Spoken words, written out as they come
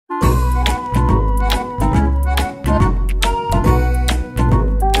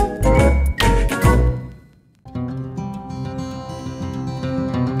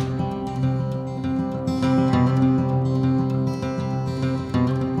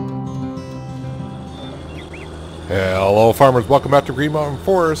Hello farmers, welcome back to Green Mountain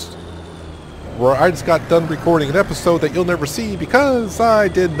Forest, where I just got done recording an episode that you'll never see because I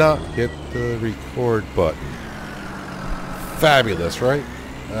did not hit the record button. Fabulous, right?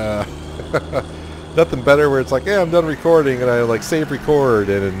 Nothing better where it's like, yeah, I'm done recording, and I like save record,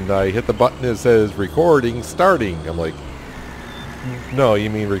 and I hit the button that says recording starting. I'm like, no, you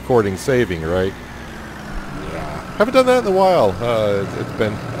mean recording saving, right? Yeah. Haven't done that in a while. It's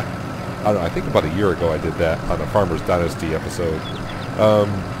been, I don't know, I think about a year ago I did that on a Farmer's Dynasty episode.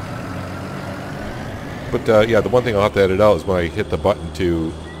 Yeah, the one thing I'll have to edit out is when I hit the button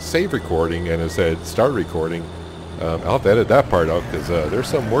to save recording and it said start recording. I'll have to edit that part out because there's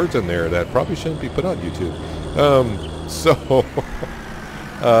some words in there that probably shouldn't be put on YouTube.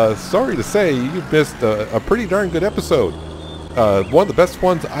 Sorry to say, you missed a pretty darn good episode. One of the best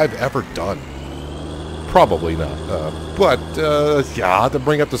ones I've ever done. Probably not. Yeah, to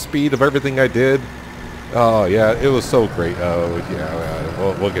bring up the speed of everything I did. Oh, yeah, it was so great.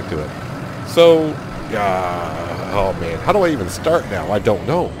 We'll get to it. So, oh man, how do I even start now? I don't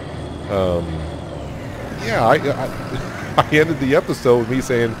know. I ended the episode with me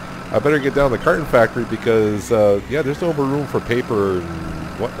saying I better get down to the carton factory because, there's no more room for paper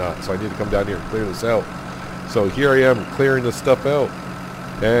and whatnot, so I need to come down here and clear this out. So here I am clearing this stuff out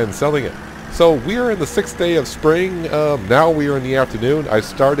and selling it. So we are in the 6th day of spring. Now we are in the afternoon. I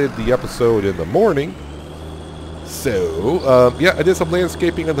started the episode in the morning. So, I did some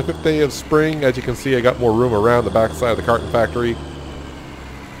landscaping on the 5th day of spring. As you can see, I got more room around the back side of the carton factory.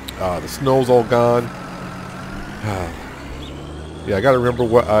 The snow's all gone. I got to remember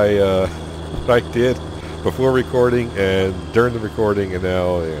what I did before recording and during the recording, and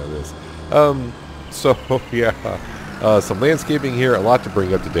now, this. Some landscaping here, a lot to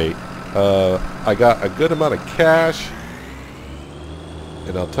bring up to date. I got a good amount of cash,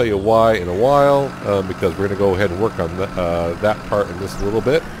 and I'll tell you why in a while, because we're going to go ahead and work on that part in just a little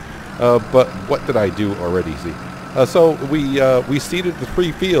bit. But what did I do already? See, we seeded the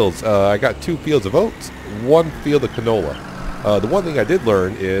 3 fields. I got 2 fields of oats, 1 field of canola. The one thing I did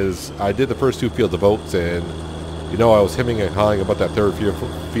learn is I did the first 2 fields of oats, and I was hemming and hawing about that 3rd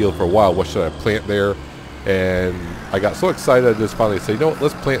field for a while. What should I plant there? And I got so excited I just finally said,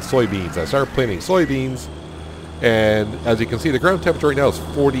 let's plant soybeans. I started planting soybeans, and as you can see, the ground temperature right now is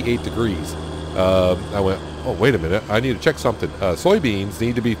 48 degrees. I went, oh, wait a minute, I need to check something. Soybeans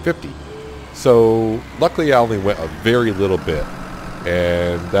need to be 50. So luckily I only went a very little bit,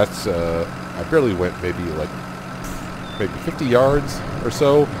 and that's, I barely went maybe 50 yards or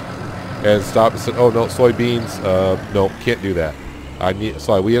so, and stopped and said, oh no, soybeans, no, can't do that.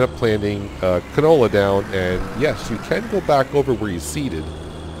 So we ended up planting canola down, and yes, you can go back over where you seeded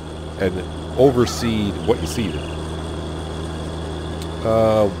and overseed what you seeded.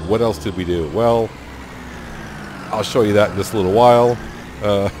 What else did we do? Well, I'll show you that in just a little while,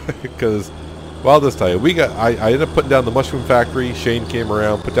 because, well, I'll just tell you, I ended up putting down the mushroom factory. Shane came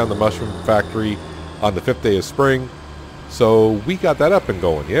around, put down the mushroom factory on the 5th day of spring, so we got that up and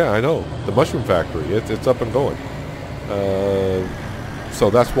going. Yeah, I know, the mushroom factory, it's up and going. So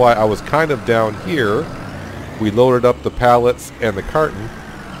that's why I was kind of down here. We loaded up the pallets and the carton,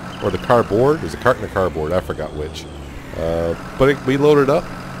 or the cardboard. It was a carton or cardboard, I forgot which. We loaded up,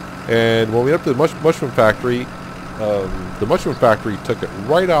 and when we went up to the mushroom factory, the mushroom factory took it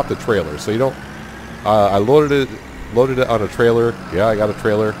right off the trailer. So you don't. I loaded it on a trailer. Yeah, I got a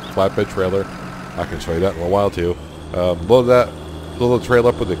trailer, flatbed trailer. I can show you that in a while too. Loaded that little trailer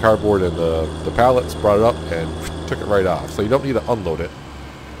up with the cardboard and the pallets, brought it up, and took it right off. So you don't need to unload it.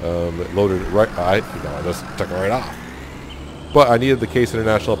 It loaded it right. I just took it right off. But I needed the Case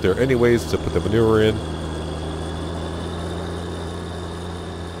International up there anyways to put the manure in.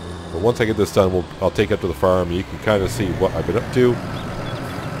 But once I get this done, I'll take it up to the farm. You can kind of see what I've been up to.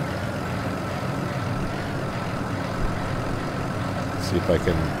 Let's see if I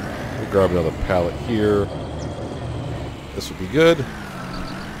can grab another pallet here. This would be good.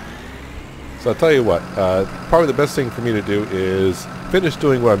 So I'll tell you what, probably the best thing for me to do is finish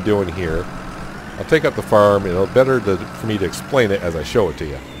doing what I'm doing here. I'll take up the farm, and it'll be better for me to explain it as I show it to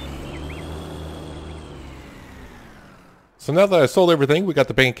you. So now that I sold everything, we got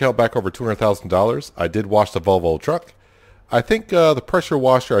the bank account back over $200,000. I did wash the Volvo truck. I think the pressure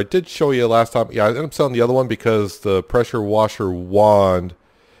washer, I did show you last time. Yeah, I ended up selling the other one because the pressure washer wand,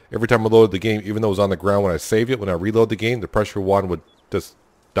 every time I loaded the game, even though it was on the ground when I saved it, when I reload the game, the pressure wand would just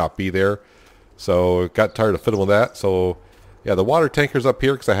not be there. So got tired of fiddling with that. So yeah, the water tanker's up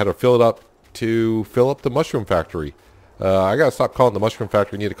here because I had to fill it up to fill up the mushroom factory. I got to stop calling it the mushroom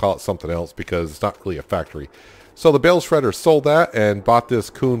factory. I need to call it something else because it's not really a factory. So the bale shredder sold that and bought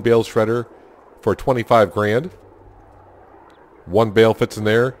this Kuhn bale shredder for 25 grand. One bale fits in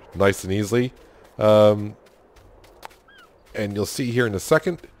there nice and easily. And you'll see here in a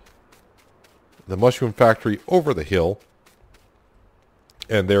second the mushroom factory over the hill.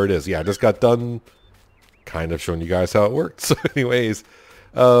 And there it is. Yeah, I just got done kind of showing you guys how it worked. So anyways,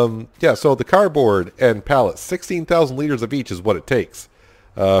 yeah, so the cardboard and pallets, 16,000 liters of each is what it takes.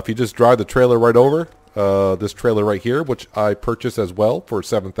 If you just drive the trailer right over, this trailer right here, which I purchased as well for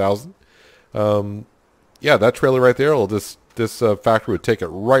 7,000. Yeah, that trailer right there, this factory would take it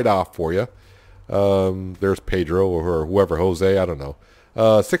right off for you. There's Pedro or whoever, Jose, I don't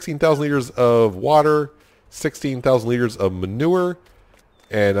know. 16,000 liters of water, 16,000 liters of manure,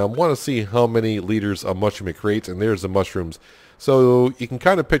 and I want to see how many liters of mushroom it creates. And there's the mushrooms. So you can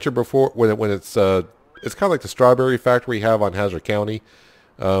kind of picture before when it's kind of like the strawberry factory we have on Hazard County.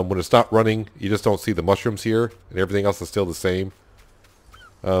 When it's not running, you just don't see the mushrooms here, and everything else is still the same.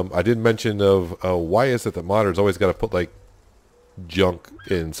 I did mention of why is it that modders always got to put like junk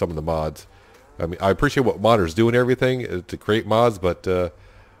in some of the mods. I mean, I appreciate what modders do and everything to create mods, but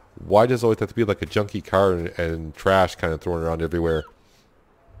why does it always have to be like a junky car and trash kind of thrown around everywhere?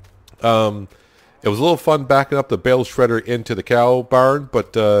 It was a little fun backing up the bale shredder into the cow barn,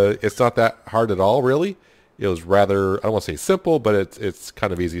 but it's not that hard at all, really. It was rather, I don't want to say simple, but it's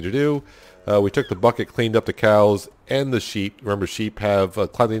kind of easy to do. We took the bucket, cleaned up the cows and the sheep. Remember, sheep have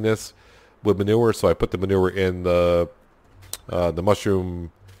cleanliness with manure, so I put the manure in the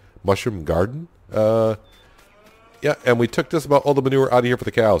mushroom garden. Yeah, and we took just about all the manure out of here for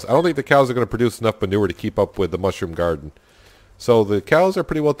the cows. I don't think the cows are going to produce enough manure to keep up with the mushroom garden. So the cows are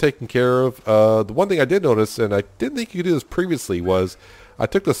pretty well taken care of. The one thing I did notice, and I didn't think you could do this previously, was I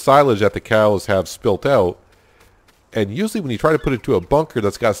took the silage that the cows have spilt out, and usually when you try to put it to a bunker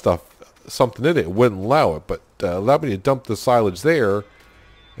that's got something in it, it wouldn't allow it. But allowed me to dump the silage there,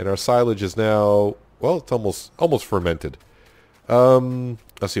 and our silage is now, well, it's almost fermented.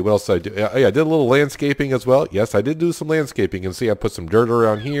 Let's see, what else did I do? Yeah, I did a little landscaping as well. Yes, I did do some landscaping. You can see I put some dirt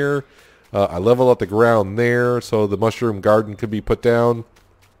around here. I leveled out the ground there so the mushroom garden could be put down.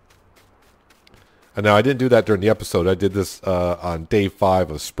 And now I didn't do that during the episode. I did this on day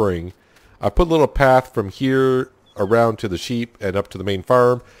 5 of spring. I put a little path from here around to the sheep and up to the main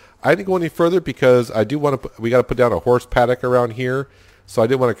farm. I didn't go any further because I do want to. We got to put down a horse paddock around here, so I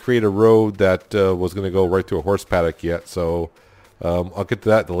didn't want to create a road that was going to go right through a horse paddock yet. So I'll get to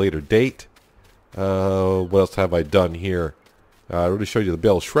that at a later date. What else have I done here? I already showed you the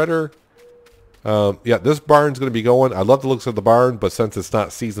bale shredder. Yeah, this barn's going to be going. I love the looks of the barn, but since it's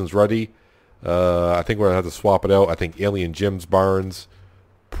not seasons ready, I think we're going to have to swap it out. I think Alien Jim's barns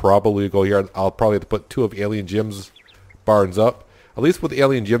probably go here. I'll probably have to put 2 of Alien Jim's barns up. At least with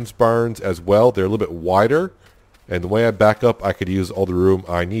Alien Jim's barns as well, they're a little bit wider. And the way I back up, I could use all the room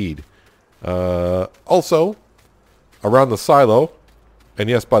I need. Also, around the silo, and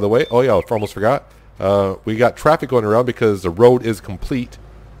yes, by the way, oh yeah, I almost forgot. We got traffic going around because the road is complete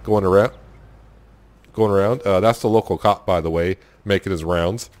going around. That's the local cop, by the way, making his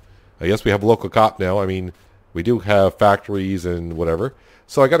rounds. Yes, we have a local cop now. I mean, we do have factories and whatever.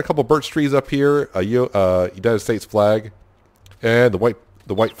 So I got a couple birch trees up here, a United States flag, and the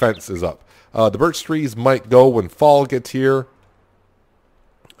white fence is up. The birch trees might go when fall gets here.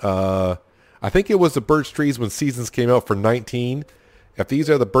 I think it was the birch trees when seasons came out for 19. If these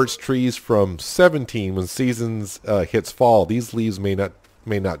are the birch trees from 17 when seasons hits fall, these leaves may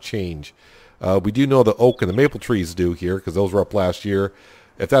not change. We do know the oak and the maple trees do here because those were up last year.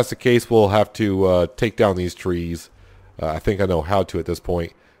 If that's the case, we'll have to take down these trees. I think I know how to at this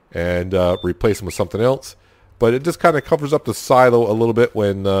point, and replace them with something else. But it just kind of covers up the silo a little bit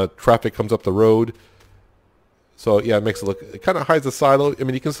when traffic comes up the road. So yeah, it makes it look, it kind of hides the silo. I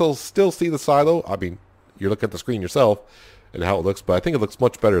mean, you can still see the silo. I mean, you're looking at the screen yourself and how it looks, but I think it looks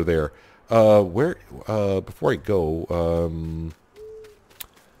much better there. Before I go,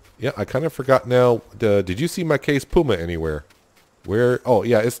 yeah, I kind of forgot now. Did you see my case Puma anywhere? Where? Oh,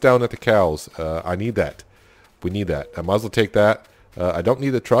 yeah, it's down at the cows. I need that. We need that. I might as well take that. I don't need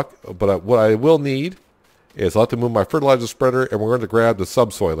the truck, but what I will need is I'll have to move my fertilizer spreader, and we're going to grab the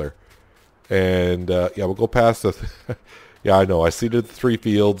subsoiler. And, yeah, we'll go past the... yeah, I know. I seeded the 3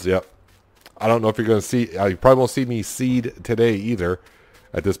 fields. Yep. I don't know if you're going to see... you probably won't see me seed today either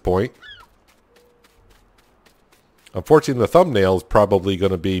at this point. Unfortunately, the thumbnail is probably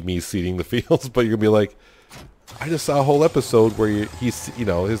going to be me seeding the fields, but you're going to be like, I just saw a whole episode where his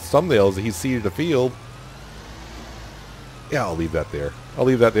thumbnail is he seeded a field. Yeah, I'll leave that there. I'll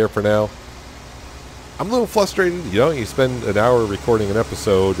leave that there for now. I'm a little frustrated. You know, you spend an hour recording an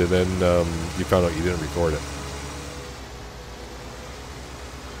episode and then you found out you didn't record it.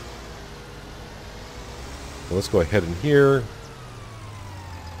 Well, let's go ahead in here.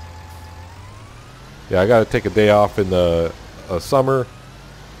 Yeah, I got to take a day off in the summer.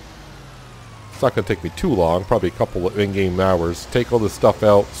 It's not going to take me too long, probably a couple of in-game hours. Take all this stuff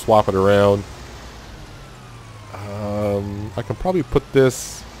out, swap it around. I can probably put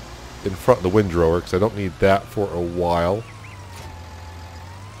this in front of the windrower because I don't need that for a while.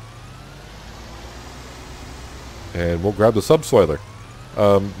 And we'll grab the subsoiler.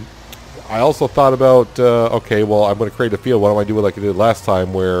 I also thought about, okay, well, I'm going to create a field. Why don't I do it like I did last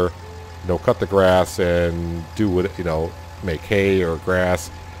time where, you know, cut the grass and do what, you know, make hay or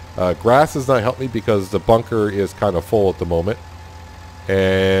grass. Grass does not help me because the bunker is kind of full at the moment.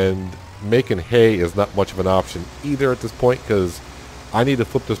 And making hay is not much of an option either at this point because I need to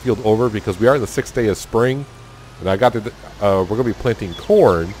flip this field over because we are in the 6th day of spring. And I got to, we're going to be planting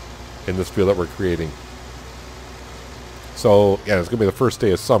corn in this field that we're creating. So, yeah, it's going to be the first day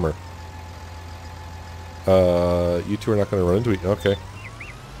of summer. You two are not going to run into it. Okay.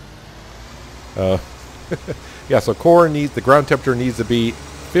 Yeah, so corn needs, the ground temperature needs to be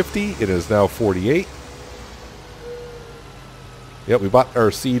 50. It is now 48. Yep, we bought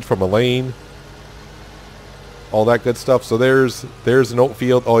our seed from Elaine. All that good stuff. So there's an oat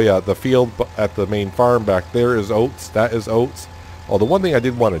field. Oh yeah, the field at the main farm back there is oats. That is oats. Oh, the one thing I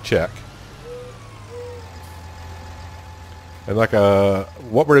did want to check. And like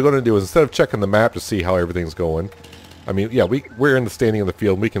what we're going to do is instead of checking the map to see how everything's going. I mean, yeah, we're in the standing of the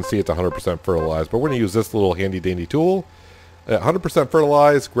field. We can see it's 100% fertilized. But we're going to use this little handy dandy tool. 100%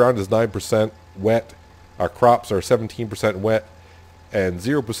 fertilized. Ground is 9% wet. Our crops are 17% wet. And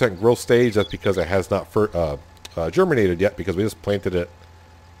 0% growth stage. That's because it has not germinated yet because we just planted it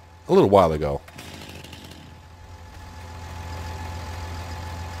a little while ago.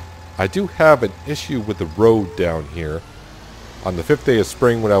 I do have an issue with the road down here. On the 5th day of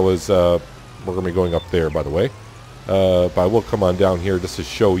spring when I was, we're going to be going up there, by the way. But I will come on down here just to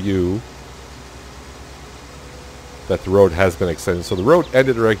show you that the road has been extended. So the road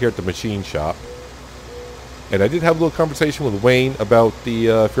ended right here at the machine shop. And I did have a little conversation with Wayne about the,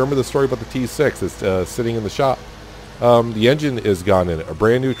 if you remember the story about the T6, it's sitting in the shop. The engine is gone in it. A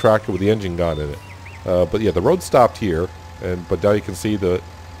brand new tractor with the engine gone in it. But yeah, the road stopped here. But now you can see that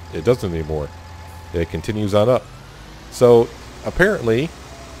it doesn't anymore. It continues on up. So apparently,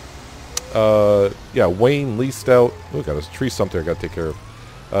 yeah, Wayne leased out. Oh, got a tree stump there I got to take care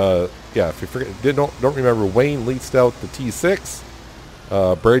of. Yeah, if you forget, don't remember, Wayne leased out the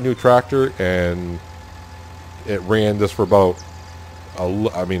T6, brand new tractor, and it ran just for about,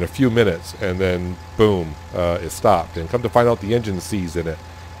 a few minutes, and then boom, it stopped. And come to find out, the engine seized in it,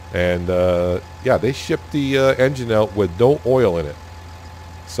 and yeah, they shipped the engine out with no oil in it.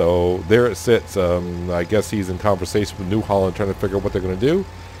 So there it sits. I guess he's in conversation with New Holland trying to figure out what they're going to do.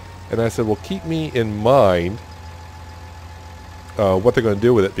 And I said, well, keep me in mind what they're going to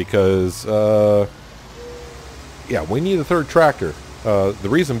do with it because, yeah, we need a third tractor. The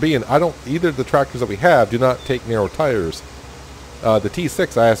reason being, either of the tractors that we have do not take narrow tires. The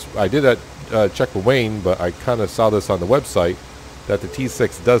T6, I did check with Wayne, but I kind of saw this on the website that the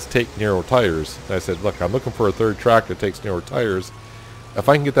T6 does take narrow tires. And I said, look, I'm looking for a third tractor that takes narrow tires. If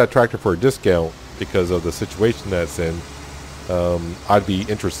I can get that tractor for a discount because of the situation that's in, I'd be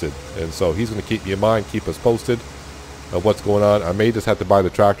interested. And so he's going to keep me in mind, keep us posted of what's going on. I may just have to buy the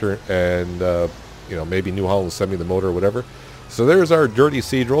tractor and, you know, maybe New Holland will send me the motor or whatever. So there's our dirty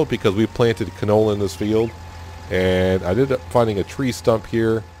seed roll because we planted canola in this field. And I ended up finding a tree stump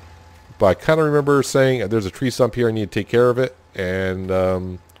here. But I kind of remember saying there's a tree stump here, I need to take care of it. And,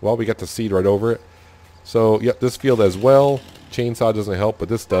 well, we got the seed right over it. So, yep, this field as well. Chainsaw doesn't help, but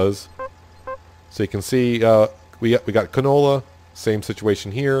this does. So you can see we got canola, same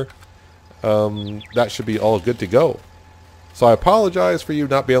situation here. That should be all good to go. So I apologize for you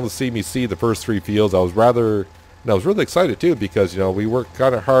not being able to see me see the first 3 fields. I was really excited too because, you know, we worked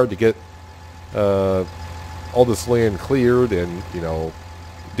kind of hard to get all this land cleared and, you know,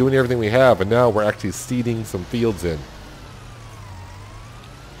 doing everything we have, and now we're actually seeding some fields in.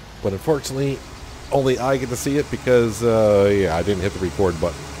 But unfortunately, only I get to see it because, yeah, I didn't hit the record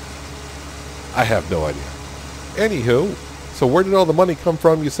button. I have no idea. Anywho, so where did all the money come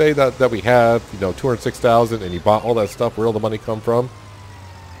from? You say that we have, you know, $206,000 and you bought all that stuff. Where did all the money come from?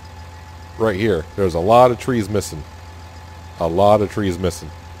 Right here. There's a lot of trees missing. A lot of trees missing.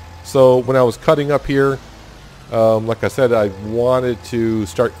 So when I was cutting up here, like I said, I wanted to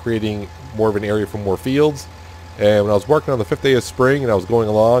start creating more of an area for more fields. And when I was working on the 5th day of spring and I was going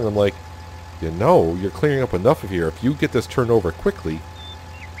along, I'm like, you know, you're clearing up enough of here. If you get this turned over quickly,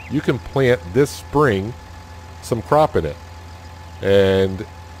 you can plant this spring some crop in it. And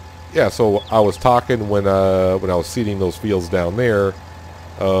yeah, so I was talking when I was seeding those fields down there,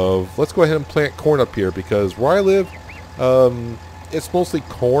 of let's go ahead and plant corn up here, because where I live, it's mostly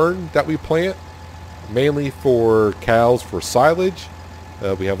corn that we plant, mainly for cows for silage.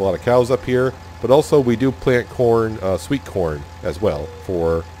 We have a lot of cows up here, but also we do plant corn, sweet corn as well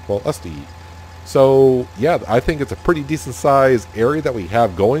for, well, us to eat. So yeah, I think it's a pretty decent sized area that we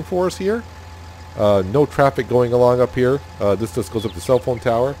have going for us here. No traffic going along up here. This just goes up the cell phone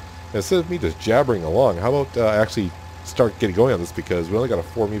tower. And instead of me just jabbering along, how about actually start getting going on this, because we only got a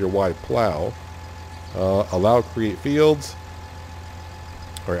 4-meter wide plow. Allow create fields.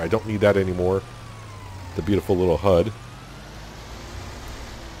 Alright, I don't need that anymore. The beautiful little HUD.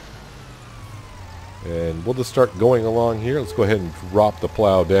 And we'll just start going along here. Let's go ahead and drop the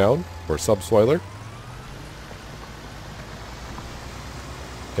plow down, or subsoiler.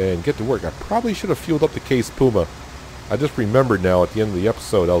 And get to work. I probably should have fueled up the Case Puma. I just remembered now at the end of the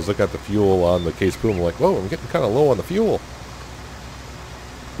episode, I was looking at the fuel on the Case Puma, like, whoa, I'm getting kind of low on the fuel.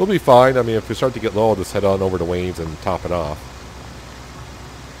 We'll be fine. I mean, if we start to get low, I'll just head on over to Wayne's and top it off.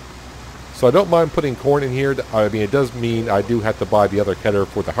 So I don't mind putting corn in here. I mean, it does mean I do have to buy the other header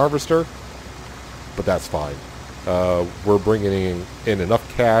for the harvester, but that's fine. We're bringing in enough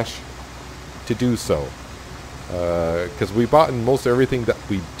cash to do so. Because we bought in most everything that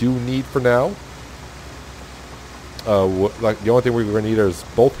we do need for now. Like the only thing we're going to need is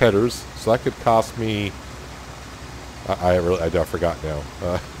both headers, so that could cost me. I forgot now.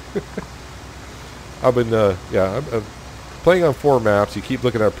 I've been I'm playing on 4 maps. You keep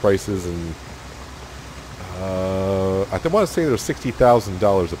looking at prices, and I want to say they're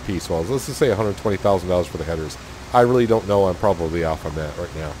 $60,000 a piece. Well, let's just say $120,000 for the headers. I really don't know. I'm probably off on that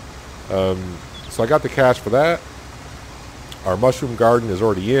right now. So I got the cash for that. Our mushroom garden is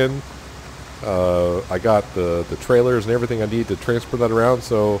already in. I got the trailers and everything I need to transfer that around.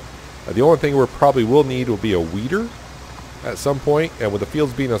 So the only thing we probably will need will be a weeder at some point. And with the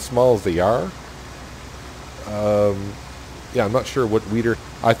fields being as small as they are, yeah, I'm not sure what weeder.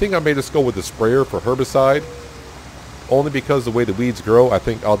 I think I may just go with the sprayer for herbicide. Only because the way the weeds grow, I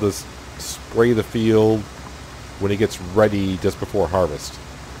think I'll just spray the field when it gets ready just before harvest.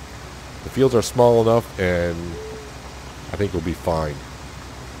 The fields are small enough, and I think we'll be fine.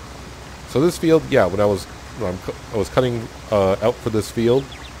 So this field, yeah, when I was cutting out for this field,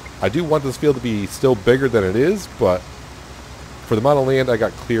 I do want this field to be still bigger than it is, but for the amount of land I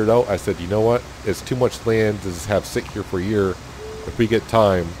got cleared out, I said, you know what? It's too much land to just have sit here for a year. If we get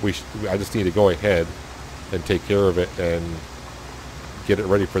time, I just need to go ahead and take care of it and get it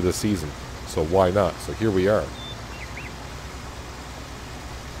ready for this season. So why not? So here we are.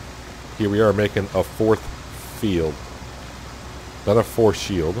 Here we are making a 4th field. Not a 4th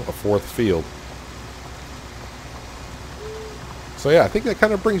shield, a 4th field. So yeah, I think that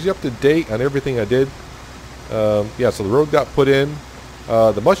kind of brings you up to date on everything I did. Yeah, so the road got put in.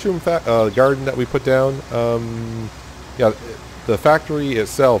 The mushroom garden that we put down, yeah, the factory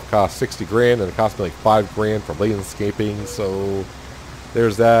itself cost 60 grand, and it cost me like 5 grand for landscaping. So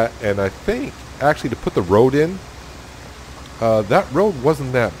there's that. And I think actually to put the road in, that road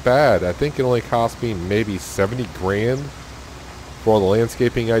wasn't that bad. I think it only cost me maybe 70 grand for all the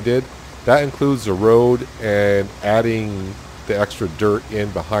landscaping I did. That includes the road and adding the extra dirt in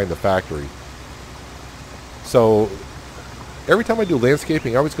behind the factory. So every time I do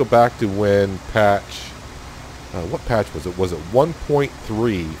landscaping, I always go back to when patch, what patch was it? Was it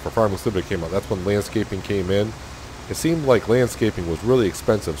 1.3 for Farmers Limited came out? That's when landscaping came in. It seemed like landscaping was really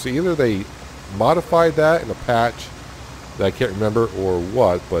expensive. So either they modified that in a patch that I can't remember or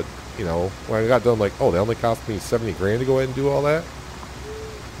what, but you know, when I got done, like, oh, they only cost me 70 grand to go ahead and do all that?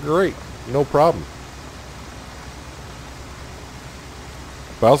 Great, no problem.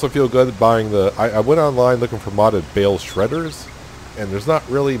 But I also feel good buying the, I went online looking for modded bale shredders, and there's not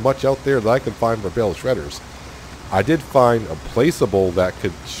really much out there that I could find for bale shredders. I did find a placeable that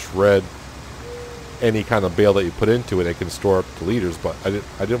could shred any kind of bale that you put into it. It can store up to liters, but I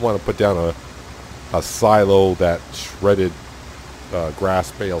didn't want to put down a silo that shredded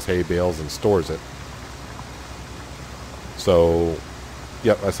grass bales, hay bales, and stores it. So,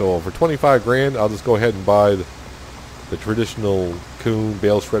 yep, I said, well, for 25 grand, I'll just go ahead and buy the traditional Kuhn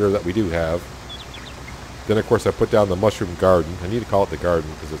bale shredder that we do have. Then, of course, I put down the mushroom garden. I need to call it the garden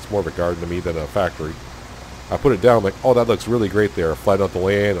because it's more of a garden to me than a factory. I put it down, like, oh, that looks really great there. Flat out the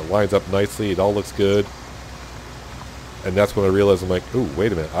land, it lines up nicely, it all looks good. And that's when I realized, I'm like, ooh,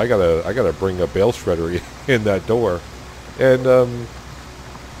 wait a minute, I gotta bring a bale shredder in that door. And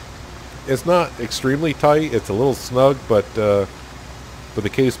it's not extremely tight, it's a little snug, but with the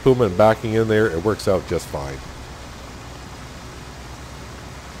Case Puma and backing in there, it works out just fine.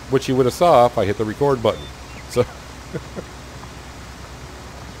 Which you would have saw if I hit the record button. So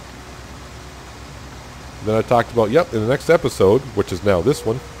Then I talked about, yep, in the next episode, which is now this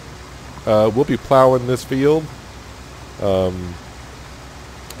one, we'll be plowing this field. And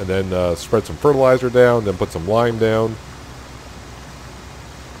then spread some fertilizer down, then put some lime down.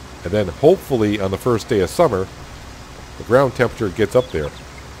 And then hopefully on the first day of summer, the ground temperature gets up there.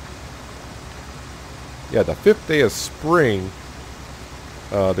 Yeah, the 5th day of spring,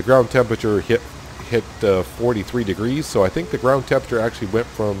 the ground temperature hit 43 degrees. So I think the ground temperature actually went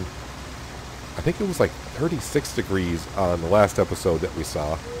from, I think it was like 36 degrees on the last episode that we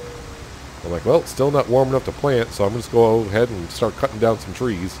saw. I'm like, well, it's still not warm enough to plant, so I'm just going to go ahead and start cutting down some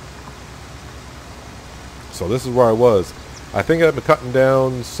trees. So this is where I was. I think I've been cutting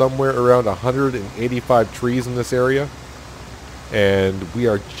down somewhere around 185 trees in this area. And we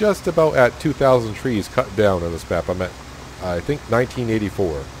are just about at 2,000 trees cut down on this map. I'm at, I think,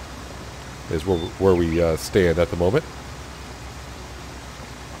 1984 is where we stand at the moment.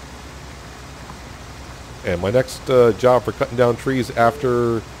 And my next job for cutting down trees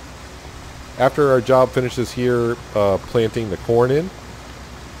after our job finishes here planting the corn in,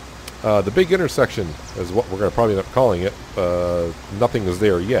 the big intersection is what we're going to probably end up calling it. Nothing is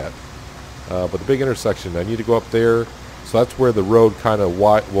there yet. But the big intersection, I need to go up there. So that's where the road kind of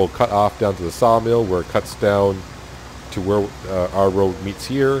will cut off down to the sawmill, where it cuts down to where our road meets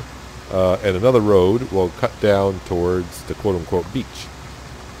here. And another road will cut down towards the quote-unquote beach.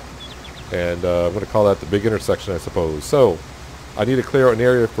 And I'm going to call that the big intersection, I suppose. So I need to clear out an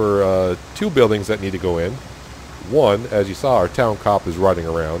area for 2 buildings that need to go in. One, as you saw, our town cop is riding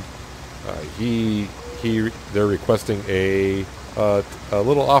around. They're requesting a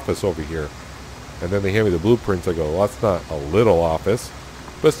little office over here. And then they hand me the blueprints. I go, well, that's not a little office,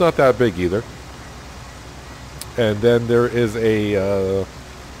 but it's not that big either. And then there is a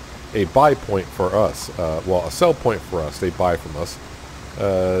buy point for us. Well, a sell point for us. They buy from us.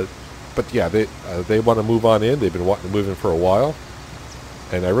 But yeah, they want to move on in. They've been wanting to move in for a while.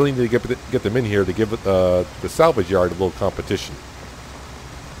 And I really need to get them in here to give the salvage yard a little competition.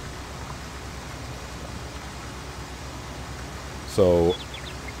 So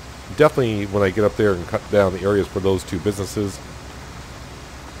definitely when I get up there and cut down the areas for those 2 businesses,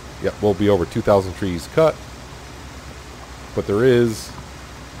 yeah, we'll be over 2,000 trees cut. But there is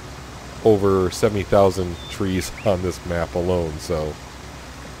over 70,000 trees on this map alone, so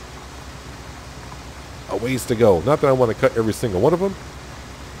a ways to go. Not that I want to cut every single one of them.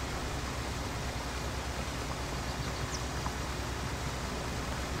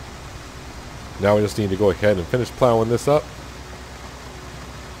 Now I just need to go ahead and finish plowing this up.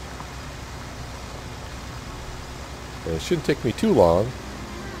 And it shouldn't take me too long,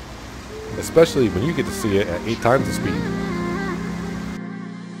 especially when you get to see it at 8 times the speed.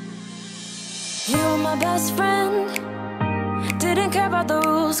 You were my best friend. Didn't care about the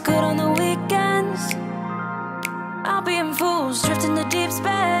rules, good on the weekends. I'll be in fools, drifting to deep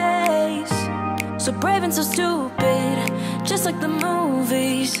space. So brave and so stupid, just like the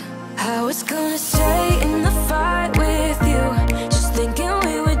movies. I was gonna stay in the fight with you, just thinking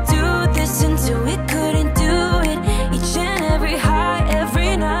we would do this until we couldn't do it. Each and every high,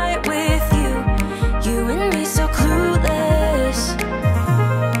 every night with you, you and me so clueless.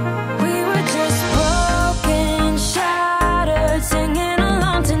 We were just broken, shattered, singing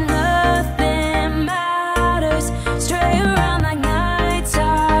along to nothing matters. Stray around like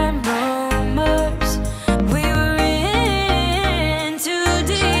nighttime rumors. We were in too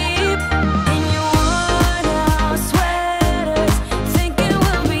deep. In your worn out sweaters, thinking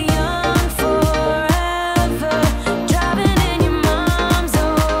we'll be young forever. Driving in your mom's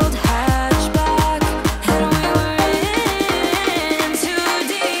old hatchback, and we were in too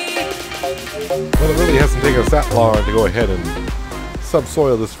deep. Well, it really hasn't taken us that long to go ahead and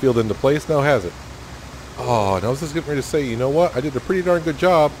subsoil this field into place, now has it? Oh, and I was just getting ready to say, you know what? I did a pretty darn good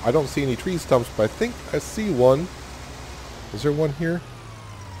job. I don't see any tree stumps, but I think I see one. Is there one here?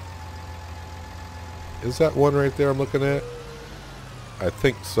 Is that one right there I'm looking at? I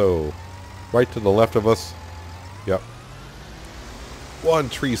think so. Right to the left of us. Yep. One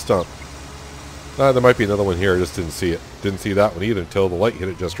tree stump. There might be another one here. I just didn't see it. Didn't see that one either until the light hit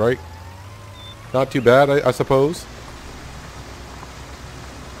it just right. Not too bad, I suppose.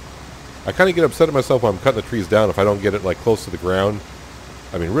 I kind of get upset at myself when I'm cutting the trees down if I don't get it like close to the ground.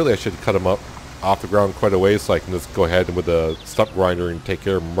 I mean, really, I should cut them up off the ground quite a ways so I can just go ahead and with a stump grinder and take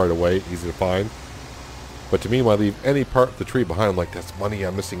care of them right away. Easy to find. But to me, when I leave any part of the tree behind, I'm like, that's money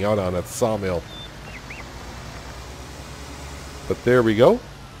I'm missing out on at the sawmill. But there we go.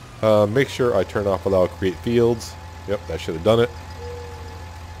 Make sure I turn off allow create fields. Yep, that should have done it.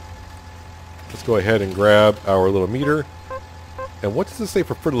 Let's go ahead and grab our little meter. And what does it say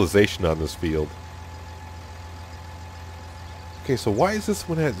for fertilization on this field? Okay, so why is this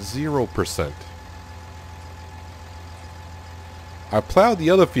one at 0%? I plowed the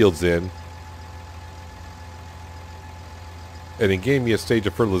other fields in, and it gave me a stage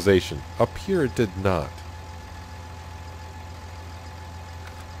of fertilization. Up here it did not.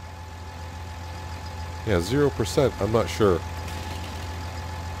 Yeah, 0%. I'm not sure.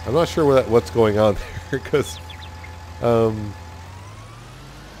 I'm not sure what's going on there, because,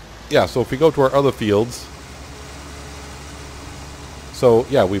 yeah, so if we go to our other fields, so,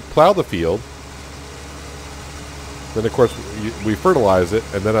 yeah, we plow the field, then, of course, we fertilize it,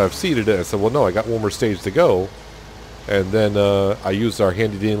 and then I've seeded it. I said, well, no, I got one more stage to go, and then I used our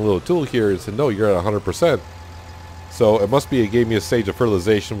handy-dandy little tool here and said, no, you're at 100%. So it must be it gave me a stage of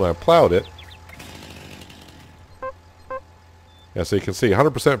fertilization when I plowed it. Yeah, so you can see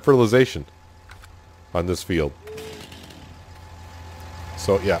 100% fertilization on this field.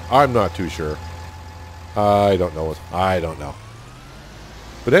 So, yeah, I'm not too sure. I don't know. I don't know.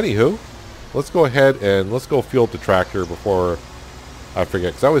 But anywho, let's go ahead and let's go fuel up the tractor before I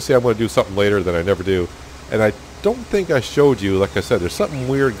forget. Because I always say I'm going to do something later, then I never do. And I don't think I showed you, like I said, there's something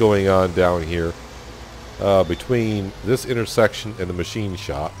weird going on down here between this intersection and the machine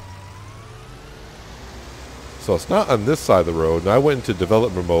shop. So it's not on this side of the road, and I went into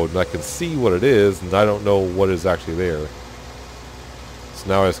development mode, and I can see what it is, and I don't know what is actually there. So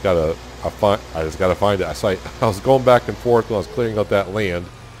now I just gotta find it. I was going back and forth when I was clearing out that land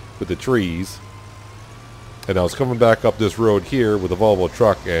with the trees, and I was coming back up this road here with a Volvo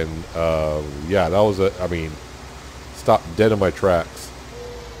truck, and yeah, that was I mean, stopped dead in my tracks.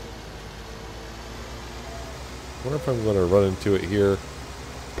 I wonder if I'm going to run into it here.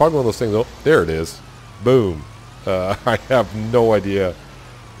 Probably one of those things. Oh, there it is. Boom. I have no idea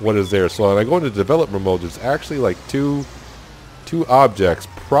what is there. So when I go into development mode, there's actually like two objects,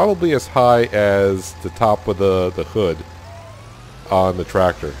 probably as high as the top of the hood on the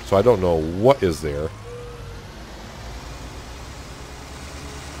tractor. So I don't know what is there.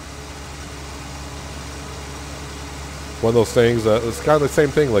 One of those things, it's kind of the same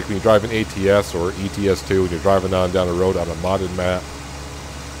thing like when you drive an ATS or ETS2 and you're driving on down the road on a modded map.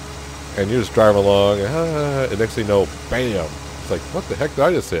 And you're just driving along, and next thing you know, bam! It's like, what the heck did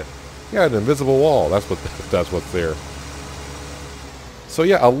I just hit? Yeah, an invisible wall. That's what's there. So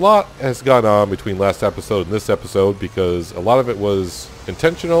yeah, a lot has gone on between last episode and this episode because a lot of it was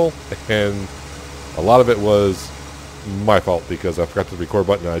intentional, and a lot of it was my fault because I forgot the record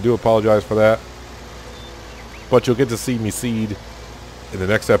button, and I do apologize for that. But you'll get to see me seed in the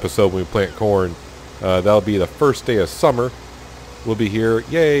next episode when we plant corn. That'll be the first day of summer. We'll be here.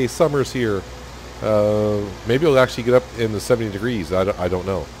 Yay, summer's here. Maybe it'll actually get up in the 70 degrees. I don't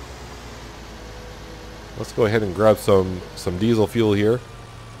know. Let's go ahead and grab some diesel fuel here.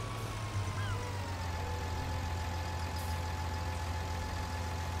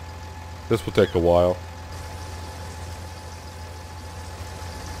 This will take a while.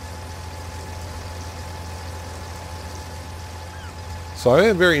 So I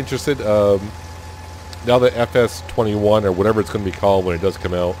am very interested. Now that FS21 or whatever it's going to be called when it does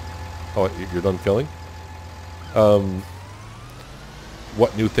come out. Oh, you're done filling?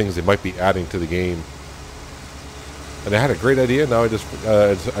 What new things they might be adding to the game. And I had a great idea. Now I just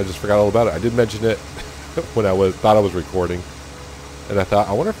forgot all about it. I did mention it when I thought I was recording, and I thought,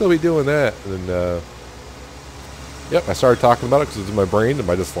 I wonder if they'll be doing that. And then, yep, I started talking about it because it's in my brain, and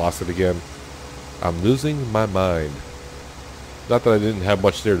I just lost it again. I'm losing my mind. Not that I didn't have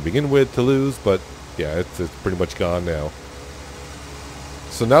much there to begin with to lose, but yeah, it's pretty much gone now.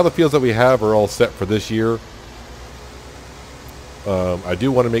 So now the fields that we have are all set for this year. I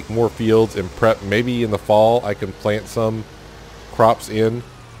do want to make more fields and prep. Maybe in the fall I can plant some crops in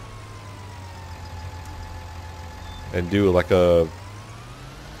and do like a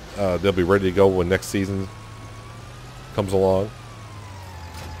they'll be ready to go when next season comes along.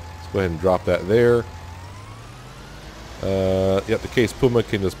 Let's go ahead and drop that there. Yep, the Case Puma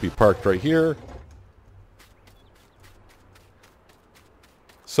can just be parked right here.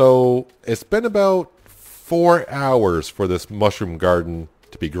 So it's been about 4 hours for this mushroom garden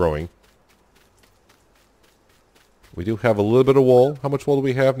to be growing. We do have a little bit of wool. How much wool do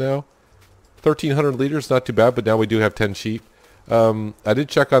we have now? 1,300 liters, not too bad, but now we do have 10 sheep. I did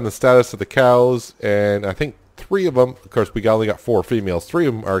check on the status of the cows, and I think 3 of them, of course we only got 4 females, 3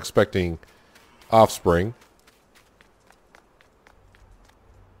 of them are expecting offspring.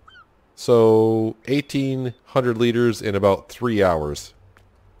 So 1,800 liters in about 3 hours.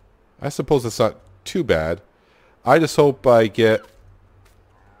 I suppose it's not too bad. I just hope I get...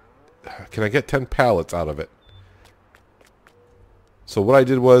 Can I get 10 pallets out of it? So what I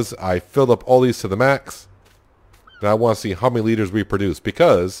did was I filled up all these to the max. And I want to see how many liters we produce,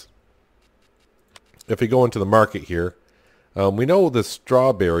 because if we go into the market here, we know the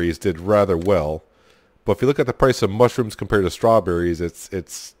strawberries did rather well, but if you look at the price of mushrooms compared to strawberries,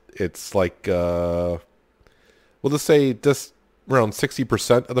 it's like we'll just say just around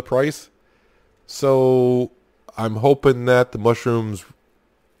 60% of the price. So I'm hoping that the mushrooms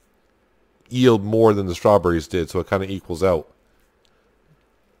yield more than the strawberries did, so it kind of equals out.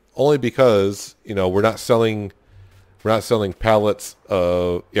 Only because, you know, we're not selling pallets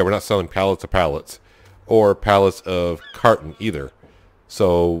of we're not selling pallets of pallets or pallets of carton either.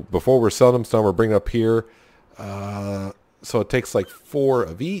 So before we're selling them, some we're bringing up here. So it takes like 4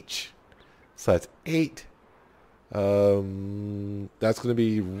 of each. So that's 8. That's going to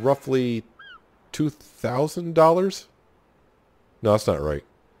be roughly $2,000. No, that's not right.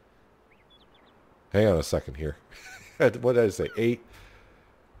 Hang on a second here. What did I say? 8.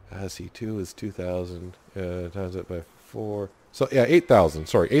 C2 is 2,000. Times it by 4. So yeah, 8,000.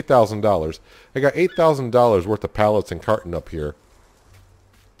 Sorry, $8,000. I got $8,000 worth of pallets and carton up here.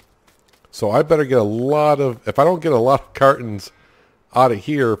 So I better get a lot of. If I don't get a lot of cartons out of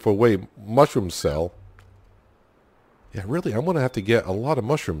here for the way mushrooms sell, yeah, really, I'm gonna have to get a lot of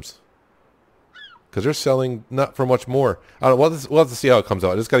mushrooms because they're selling not for much more. I don't know. We'll have to see how it comes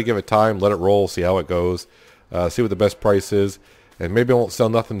out. I just got to give it time, let it roll, see how it goes, see what the best price is. And maybe I won't sell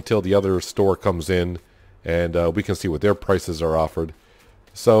nothing until the other store comes in and we can see what their prices are offered.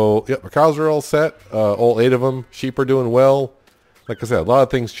 So, yep, my cows are all set. All 8 of them. Sheep are doing well. Like I said, a lot of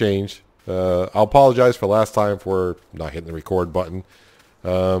things changed. I'll apologize for last time for not hitting the record button.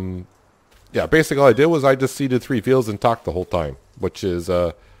 Yeah, basically all I did was I just seeded 3 fields and talked the whole time, which is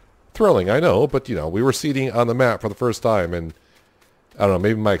thrilling, I know. But, you know, we were seeding on the map for the first time, and I don't know,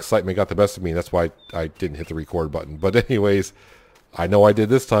 maybe my excitement got the best of me, and that's why I didn't hit the record button. But anyways, I know I did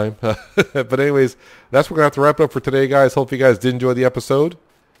this time. But anyways, that's what we're going to have to wrap it up for today, guys. Hope you guys did enjoy the episode.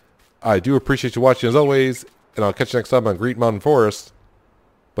 I do appreciate you watching as always, and I'll catch you next time on Green Mountain Forest.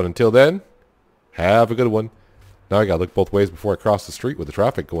 But until then, have a good one. Now I got to look both ways before I cross the street with the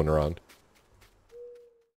traffic going around.